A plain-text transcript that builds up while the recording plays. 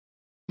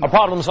A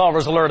problem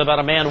solvers alert about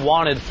a man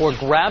wanted for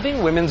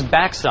grabbing women's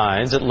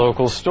backsides at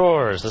local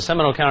stores. The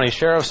Seminole County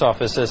Sheriff's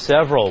Office says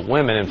several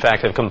women, in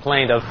fact, have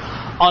complained of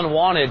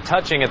unwanted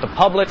touching at the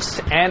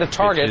Publix and a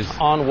Target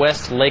on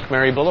West Lake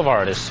Mary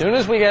Boulevard. As soon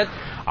as we get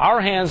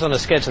our hands on a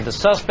sketch of the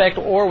suspect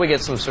or we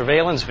get some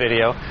surveillance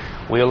video,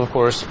 we'll, of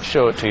course,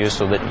 show it to you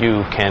so that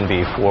you can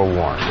be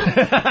forewarned.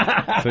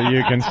 So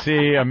you can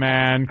see a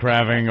man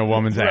grabbing a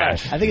woman's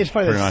ass. I think it's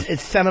funny.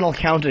 It's Seminole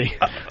County.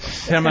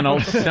 Seminole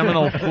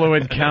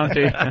Fluid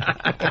County. It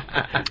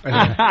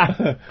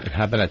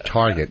happened at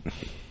Target.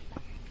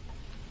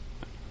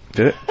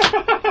 Did it?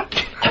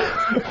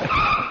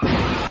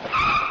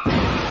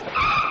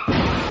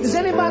 Does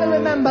anybody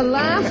remember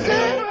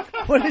laughter?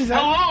 What is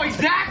that? Oh,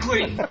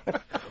 exactly!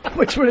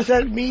 What does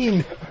that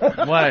mean?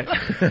 What?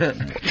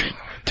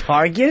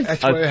 Target?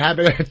 That's what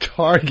happened at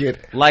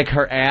Target. Like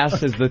her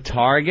ass is the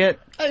target?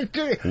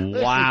 Listen,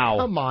 wow.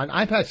 Come on.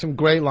 I've had some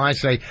great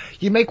lines say,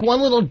 you make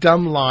one little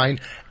dumb line,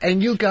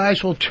 and you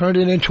guys will turn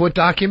it into a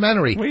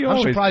documentary.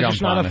 I'm surprised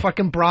there's not a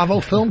fucking Bravo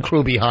film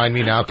crew behind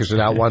me now because of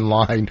that one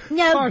line.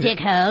 No,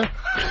 dickhole.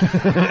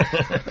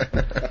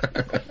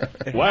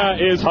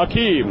 Where is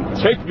Hakeem?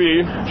 Take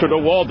me to the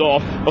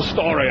Waldorf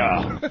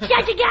Astoria.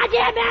 Shut your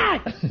goddamn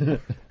mouth!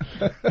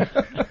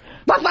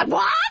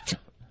 What?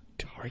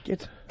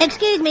 Target?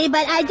 Excuse me,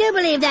 but I do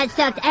believe that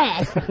sucked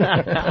ass.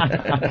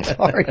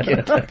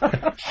 Target. Shut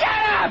up!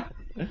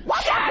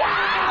 Shut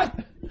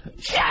up!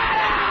 Shut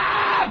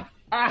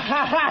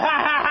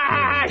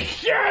up!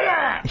 Shut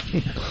up!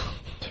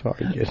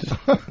 Target.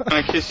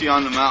 I kiss you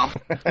on the mouth.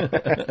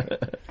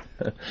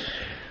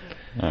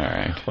 All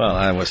right. Well,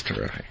 that was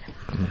terrific.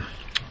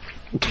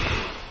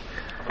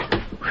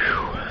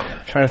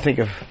 Trying to think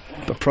of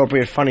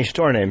appropriate funny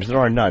store names. There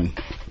are none.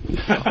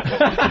 No.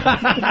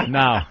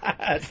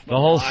 The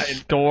whole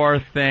store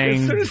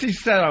thing. As soon as he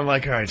said, I'm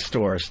like, all right,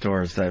 stores.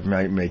 That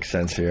might make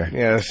sense here.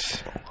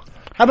 Yes.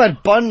 How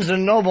about Buns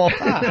and Noble?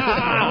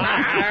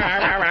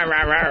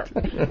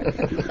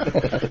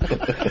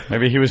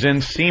 Maybe he was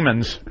in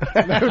Siemens. Go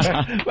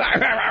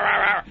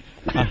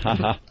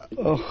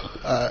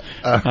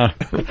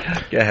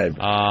ahead.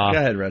 Go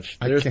ahead, Rich.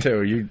 There's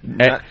two.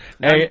 A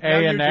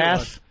and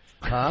S.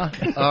 Huh?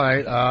 All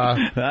right.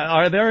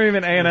 Are there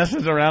even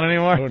A&S's around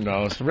anymore? Who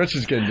knows? Rich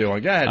is going to do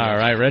one. Go ahead. All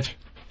right, Rich.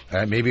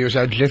 Maybe it was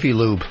that Jiffy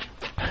Lube.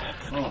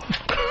 Wow.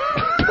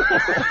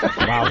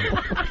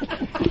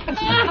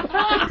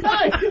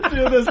 I could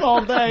do this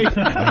all day.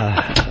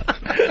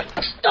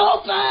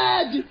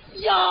 Stupid!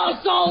 You're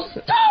so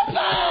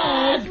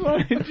stupid!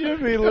 My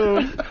Jimmy Lou.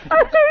 I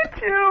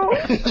hate you.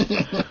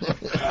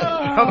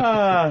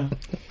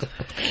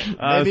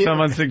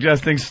 Someone's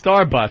suggesting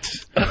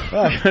Starbutts.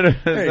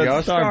 There you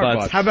go,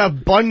 Starbutts. How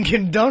about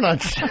Bunkin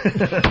Donuts?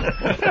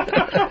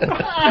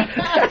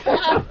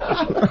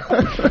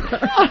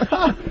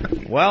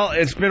 Well,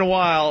 it's been a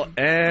while,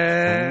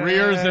 and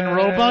Rears and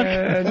Roebuck?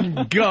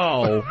 And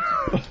go.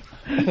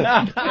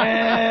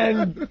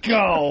 And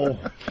go.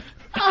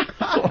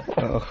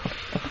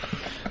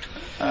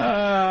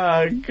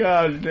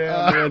 God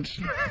damn it.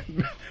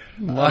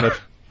 Love it.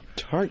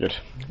 Target.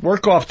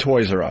 Work off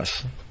Toys R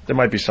Us. There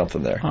might be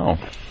something there. Oh.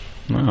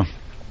 No.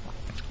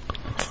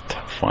 That's a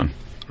tough one.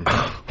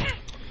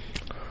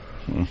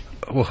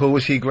 Well, who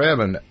was he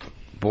grabbing?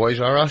 Boys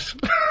R Us?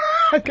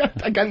 I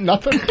got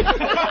nothing.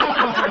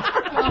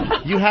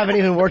 You haven't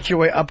even worked your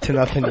way up to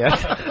nothing yet.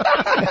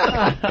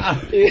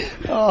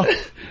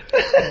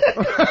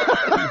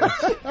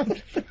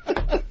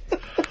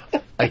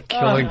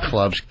 Killing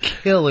clubs.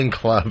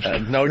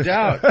 No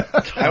doubt.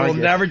 I will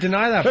never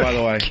deny that, by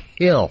the way.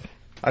 Kill.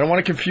 I don't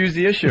want to confuse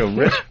the issue.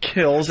 Rich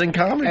kills in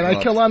comedy And clubs.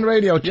 I kill on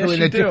radio, too,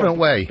 in a different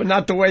way. But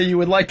not the way you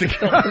would like to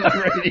kill on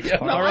the radio.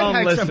 Our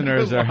own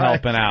listeners are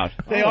helping out.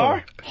 They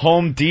are?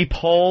 Home Deep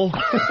Hole.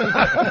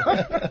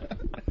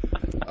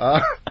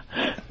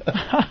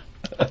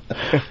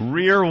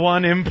 Rear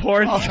One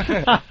Imports.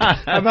 How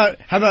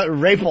about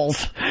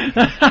Raples?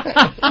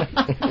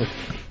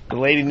 The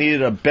lady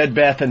needed a Bed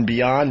Bath &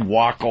 Beyond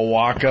Waka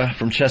Waka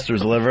from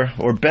Chester's Liver,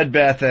 or Bed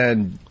Bath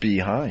 &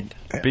 Behind.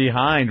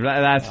 Behind,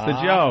 that's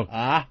the joke.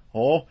 How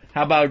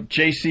about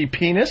JC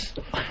Penis?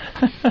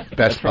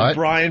 Best from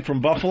Brian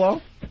from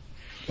Buffalo.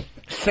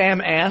 Sam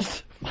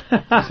Ass.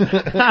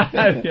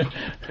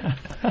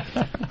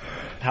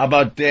 How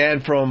about Dan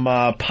from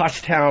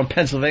Pottstown,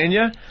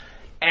 Pennsylvania?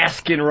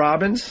 Askin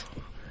Robbins.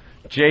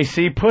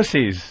 JC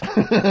Pussies.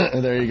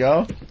 There you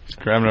go. He's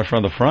grabbing it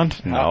from the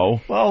front?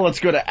 No. Well, let's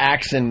go to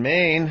Axe in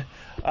Maine.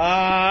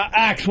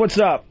 Axe, what's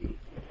up?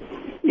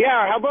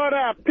 Yeah, how about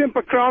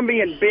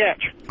Pimpacrombie and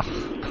Bitch?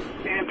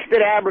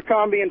 Instead of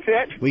Abercrombie and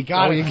Fitch? We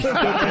got it.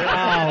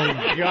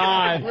 Oh,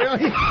 God.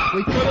 Really?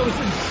 We thought it was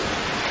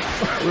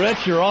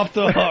Rich, you're off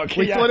the hook.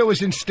 We thought it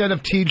was instead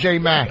of TJ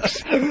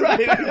Maxx. Right,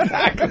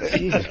 exactly.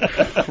 Jesus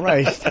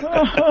Christ.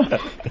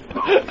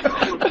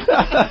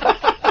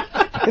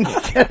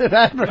 Instead of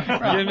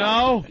Abercrombie. You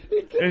know,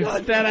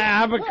 Instead of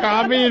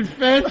Abercrombie and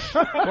Fitch,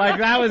 like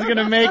that was going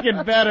to make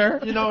it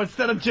better. You know,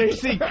 instead of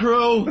JC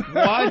Crew,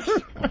 what?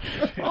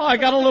 Oh, I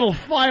got a little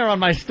fire on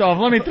my stove.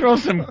 Let me throw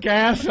some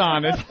gas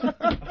on it.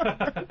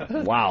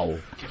 Wow.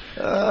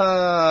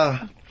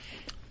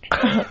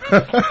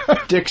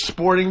 Dick's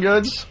Sporting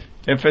Goods.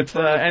 If it's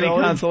any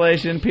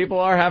consolation, people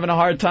are having a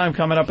hard time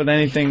coming up with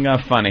anything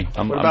funny.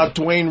 What about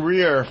Dwayne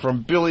Rear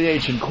from Billy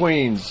H. in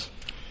Queens?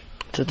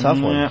 It's a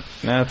tough one. Yeah,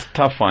 that's a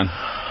tough one.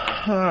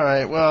 All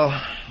right, well.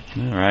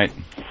 All right.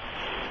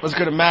 Let's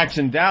go to Max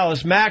in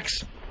Dallas.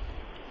 Max.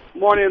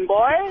 Morning,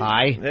 boy.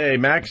 Hi. Hey,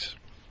 Max.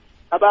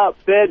 How about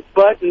Bed,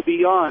 Butt, and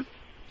Beyond?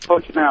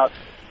 Poach him out.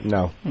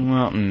 No.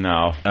 Well, no.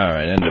 All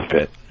right, end of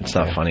bit. It's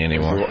not funny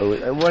anymore.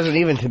 It wasn't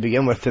even to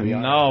begin with, to be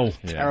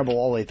honest. No. Terrible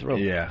all the way through.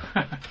 Yeah.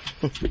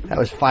 That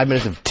was 5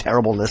 minutes of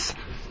terribleness.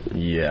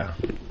 Yeah.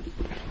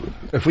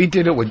 If we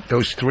did it with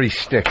those 3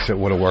 sticks, it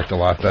would have worked a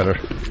lot better.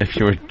 If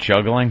you were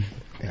juggling?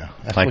 Yeah.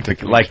 Like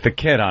the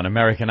kid on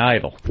American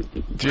Idol.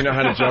 Do you know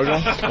how to juggle?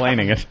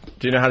 Explaining it.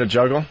 Do you know how to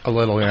juggle? A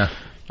little, yeah.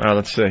 All right,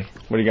 let's see.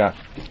 What do you got?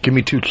 Give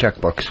me 2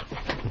 checkbooks.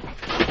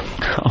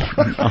 Oh,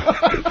 no.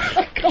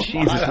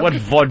 Jesus, what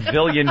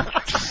vaudevillian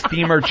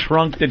steamer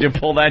trunk did you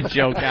pull that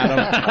joke out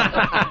of?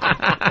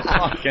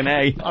 Fucking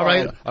A. All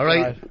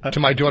right. To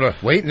my daughter,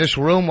 wait in this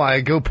room while I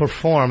go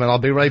perform, and I'll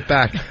be right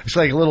back. It's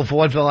like a little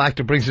vaudeville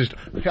actor brings his...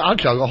 I'll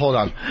juggle, hold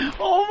on.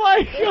 Oh,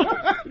 my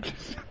God.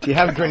 Do you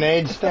have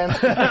grenades, Stan? Wow.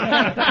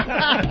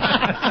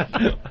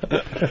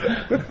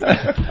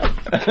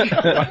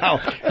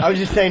 I was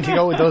just saying to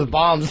go with those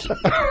bombs.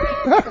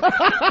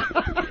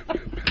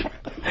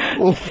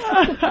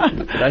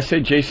 Did I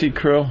say JC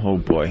Crew? Oh,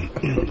 boy.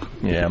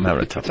 Yeah, I'm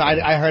having a tough time.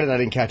 I heard it, I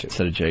didn't catch it.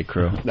 Instead of J.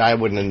 Crew. I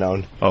wouldn't have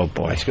known. Oh,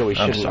 boy. I still we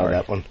shouldn't know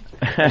that one.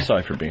 I'm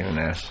sorry for being an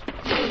ass.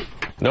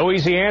 No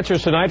easy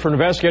answers tonight for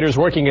investigators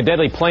working a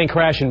deadly plane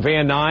crash in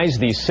Van Nuys.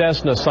 The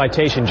Cessna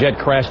Citation jet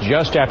crashed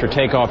just after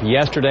takeoff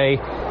yesterday,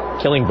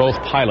 killing both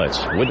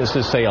pilots.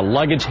 Witnesses say a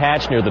luggage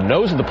hatch near the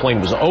nose of the plane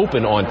was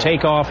open on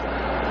takeoff,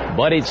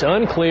 but it's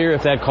unclear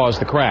if that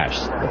caused the crash.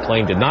 The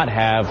plane did not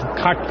have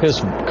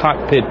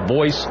cockpit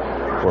voice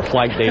or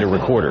flight data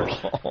recorders.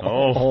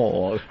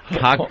 Oh,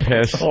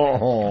 cockpiss.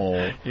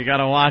 Oh. You got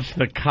to watch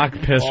the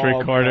cockpiss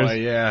recorders.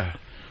 Boy, yeah.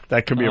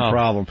 That could be a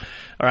problem.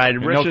 All right,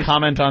 Rich. No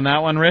comment on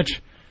that one, Rich?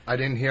 I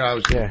didn't hear. I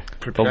was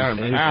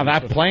preparing.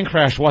 That plane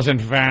crash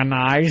wasn't Van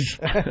Nuys.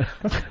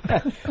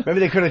 Maybe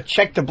they could have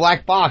checked the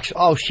black box.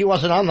 Oh, she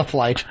wasn't on the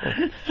flight.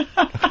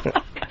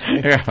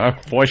 Yeah,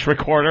 voice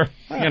recorder,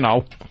 you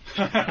know.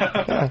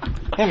 I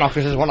don't know if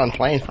there's one on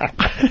plane.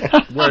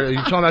 Where, are you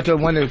talking about the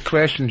one that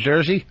crashed in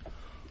Jersey?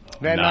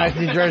 Van Nuys,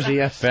 New Jersey,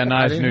 yes. Van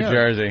Nuys, New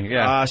Jersey,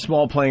 yeah.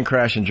 Small plane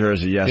crash in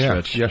Jersey, yes,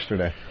 Rich.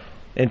 Yesterday.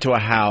 Into a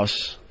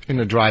house. In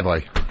the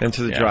driveway.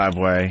 Into the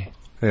driveway.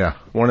 Yeah.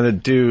 One of the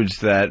dudes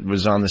that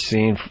was on the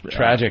scene.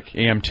 Tragic,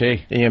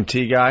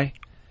 EMT guy.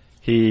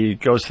 He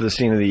goes to the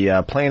scene of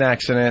the plane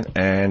accident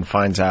and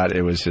finds out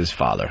it was his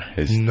father.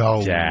 His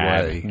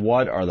dad. Way.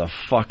 What are the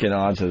fucking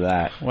odds of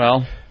that?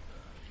 Well,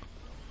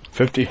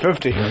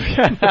 50-50.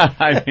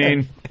 I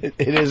mean, it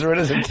is or it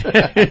isn't.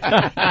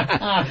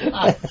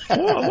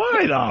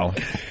 Why though?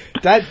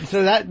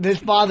 His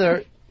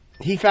father,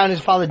 he found his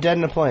father dead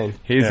in a plane.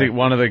 He's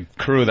one of the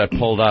crew that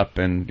pulled up,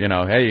 and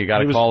hey, you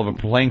got a call of a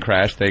plane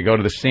crash. They go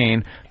to the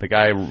scene. The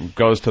guy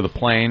goes to the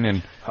plane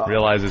and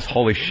realizes,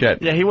 holy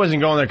shit. Yeah, he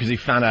wasn't going there because he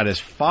found out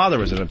his father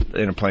was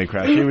in a plane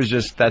crash. He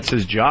was that's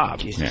his job.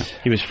 Yeah.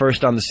 He was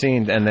first on the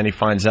scene, and then he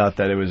finds out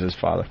that it was his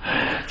father.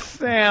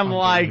 Sam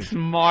likes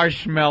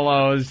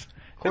marshmallows.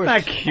 Isn't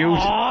that cute?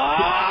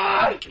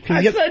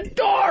 That's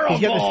adorable.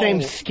 He's got the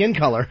same skin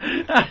color.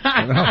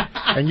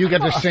 And you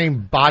get the same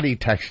body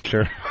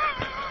texture.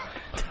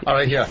 All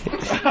right, here.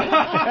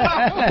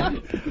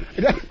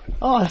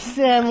 Oh,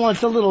 Sam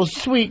wants a little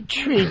sweet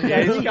treat.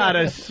 Yeah, he's got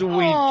a sweet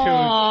tooth.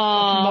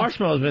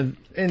 Marshmallow's been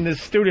in the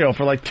studio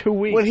for like 2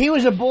 weeks. When he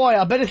was a boy,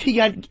 I'll bet if he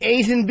got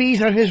A's and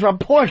B's on his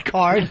report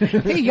card,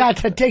 he got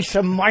to take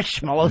some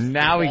marshmallows.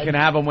 Now he can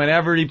have them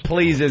whenever he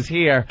pleases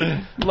here.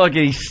 Look,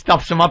 he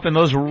stuffs them up in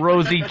those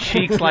rosy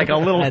cheeks like a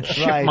little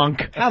chipmunk.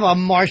 Right. Have a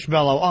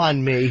marshmallow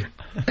on me.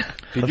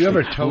 Did you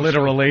ever toast?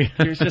 Literally.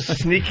 He was just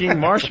sneaking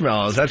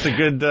marshmallows. That's a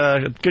good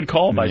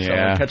call by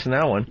someone catching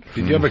that one.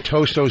 Did you ever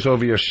toast those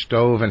over your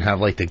stove and have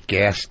like the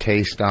gas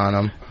taste on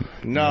them?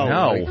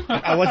 No.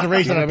 I wasn't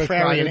raised on a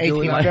prairie in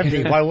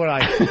 1850. Why would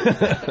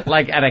I?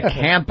 Like at a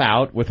camp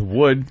out with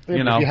wood,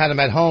 you know. If you had them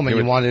at home and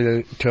you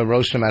wanted to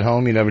roast them at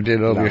home, you never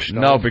did it over your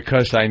stove? No,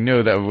 because I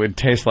knew that it would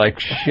taste like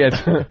shit.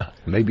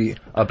 Maybe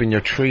up in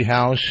your tree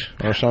house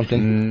or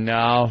something?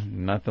 No,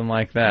 nothing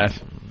like that.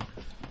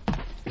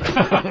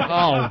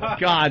 Oh,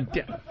 God.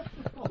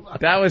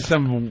 That was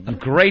some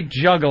great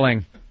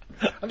juggling.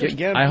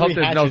 I hope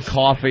there's no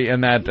coffee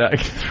in that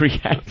 3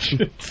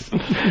 hatchets.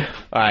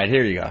 All right,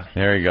 here you go.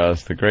 There he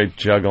goes. The great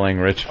juggling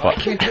Rich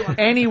Fuck.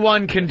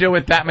 Anyone can do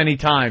it that many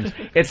times.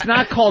 It's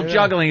not called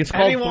juggling. It's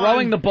called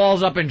throwing the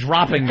balls up and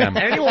dropping them.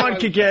 Anyone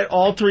could get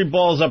all 3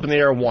 balls up in the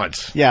air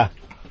once. Yeah.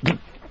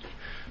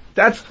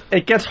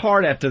 It gets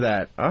hard after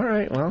that. All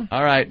right, well.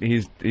 All right,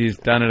 he's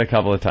done it a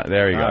couple of times.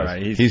 There he goes. All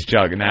right, he's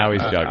juggling. Now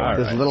he's juggling. Right.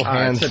 His little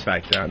hands. Sit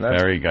back down.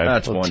 Very good.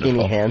 That's wonderful.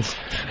 Teeny hands.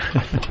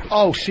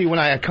 Oh, see, when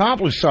I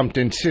accomplish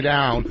something, sit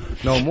down,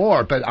 no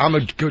more. But I'm a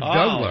good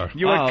juggler.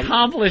 You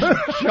accomplished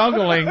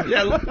juggling.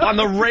 Yeah, on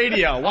the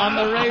radio. On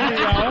the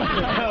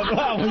radio.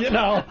 Well, you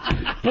know,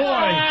 boy,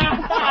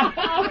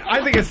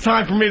 I think it's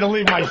time for me to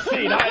leave my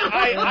seat.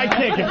 I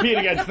can't compete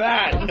against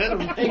that.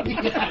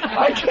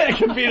 I can't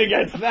compete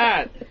against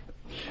that.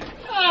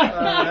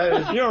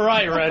 You're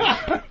right, Rich.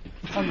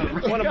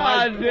 What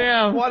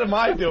am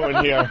I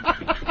doing here?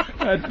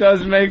 That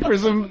does make for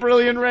some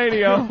brilliant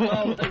radio.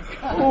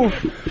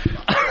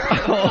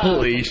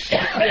 Holy shit.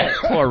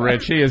 Poor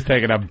Rich, he is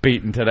taking a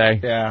beating today.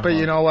 Yeah. But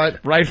you know what?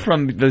 Right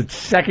from the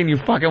second you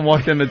fucking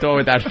walked in the door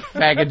with that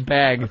faggot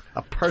bag.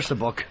 A purse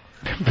book.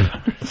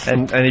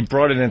 and he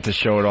brought it in to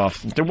show it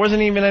off. There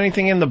wasn't even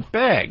anything in the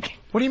bag.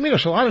 What do you mean?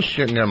 There's a lot of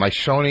shit in there. My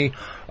Sony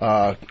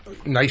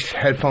nice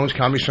headphones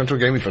Comedy Central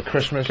gave me for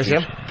Christmas.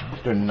 Yeah.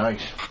 They're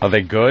nice. Are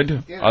they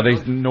good? Yeah, Are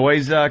they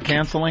noise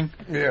canceling?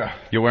 Yeah.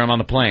 You wear them on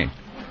the plane.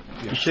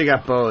 You should have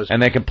got Bose. And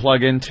they can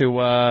plug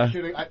into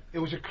It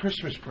was a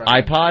Christmas present.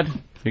 iPod?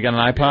 You got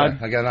an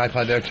iPod? Yeah, I got an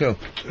iPod there, too.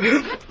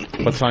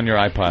 What's on your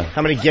iPod?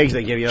 How many gigs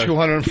they give you?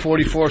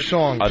 244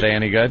 songs. Are they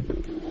any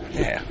good?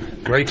 Yeah.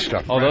 Great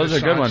stuff. Oh, those are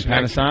good ones.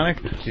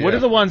 Panasonic? Yeah. What are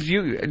the ones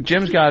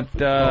Jim's got?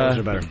 Bose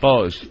are better.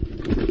 Bose.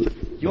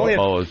 You only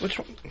Bose.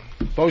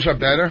 Have, Bose are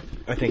better?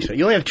 I think so.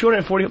 You only have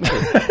 240.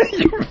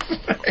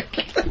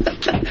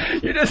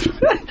 You're just...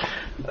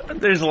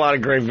 There's a lot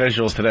of great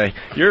visuals today.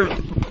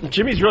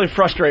 Jimmy's really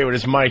frustrated with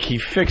his mic. He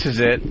fixes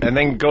it and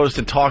then goes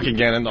to talk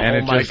again, and the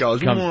whole mic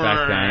goes... comes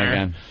back down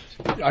again.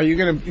 Are you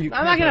gonna...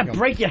 I'm not going to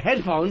break your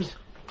headphones.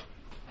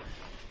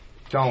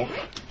 Don't.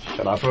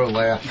 Shut up for a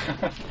laugh.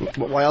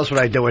 Why else would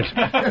I do it?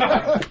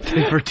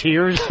 For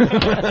tears?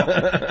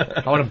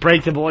 I want to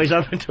break the boys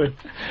up into it.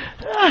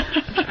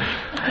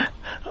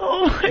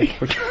 Oh, my...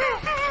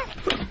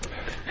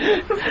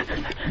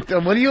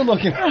 What are you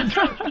looking at?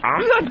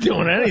 I'm not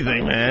doing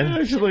anything, man.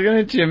 I'm just looking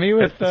at Jimmy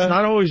with... It's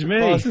not always me.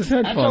 Boss's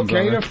headphones.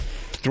 That's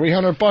okay.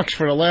 $300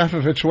 for the laugh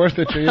if it's worth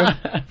it to you.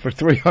 For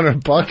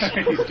 $300.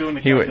 He's doing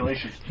the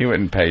calculations. He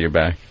wouldn't pay you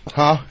back.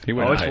 Huh? He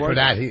wouldn't pay for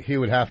that. He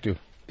would have to.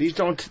 These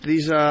don't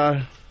Don't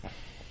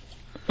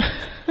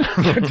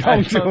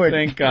do it.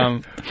 Think,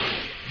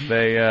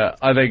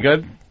 are they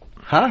good?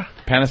 Huh?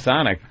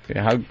 Panasonic.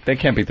 They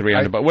can't be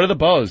 300. But what are the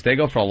Bose? They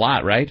go for a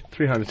lot, right?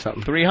 300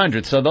 something.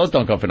 300. So those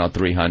don't go for no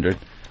 300.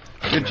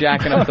 You're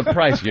jacking up the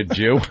price, you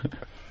Jew.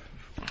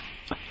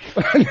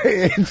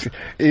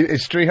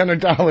 It's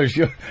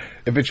 $300.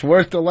 If it's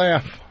worth the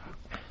laugh.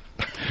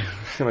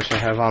 See how much I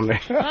have on me.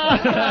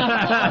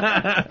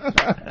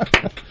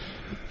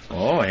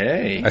 Oh,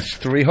 hey. That's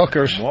 3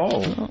 hookers.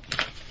 Whoa.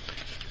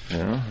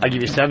 Yeah. I'll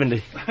give you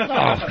 70. Oh,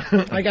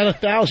 I got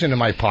 1,000 in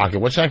my pocket.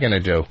 What's that going to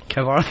do?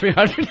 Kevlar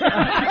 300.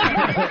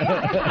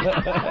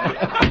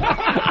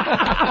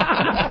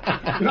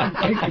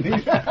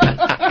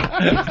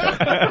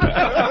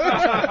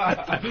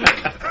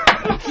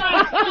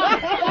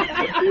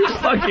 You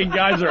fucking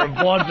guys are a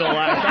vaudeville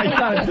act, I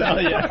gotta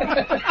tell you.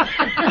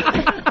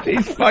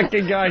 These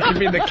fucking guys should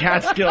be in the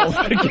Catskills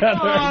together.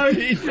 Oh,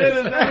 shit, is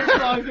that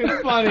fucking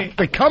funny?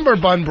 The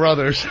Cumberbund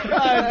Brothers.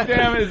 God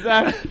damn, is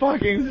that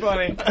fucking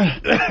funny?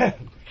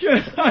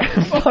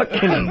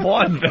 Fucking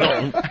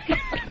vaudeville.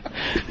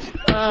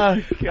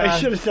 Oh, I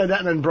should have said that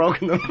and then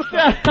broken them.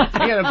 I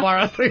gotta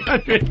borrow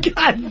 300.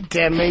 God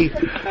damn me.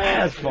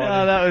 That's funny.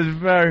 Oh, that was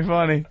very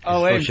funny.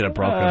 Oh, wait. Should have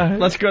broken.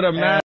 Let's go to Matt.